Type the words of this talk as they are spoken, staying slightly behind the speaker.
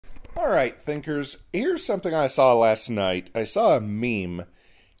All right, thinkers, here's something I saw last night. I saw a meme,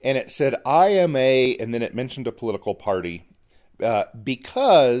 and it said, I am a, and then it mentioned a political party,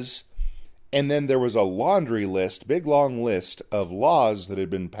 because, and then there was a laundry list, big long list of laws that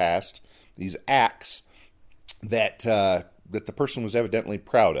had been passed, these acts that the person was evidently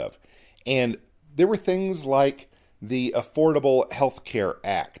proud of. And there were things like the Affordable Health Care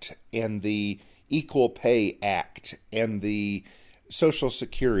Act, and the Equal Pay Act, and the Social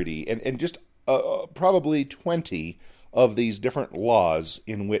Security, and just probably 20 of these different laws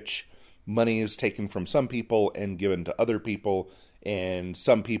in which money is taken from some people and given to other people, and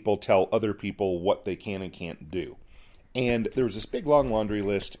some people tell other people what they can and can't do. And there was this big long laundry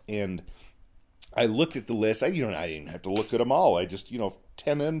list, and I looked at the list. I didn't have to look at them all. I just,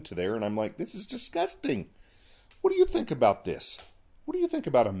 10 into there, and I'm like, this is disgusting. What do you think about this? What do you think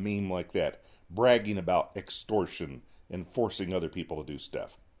about a meme like that, bragging about extortion and forcing other people to do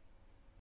stuff?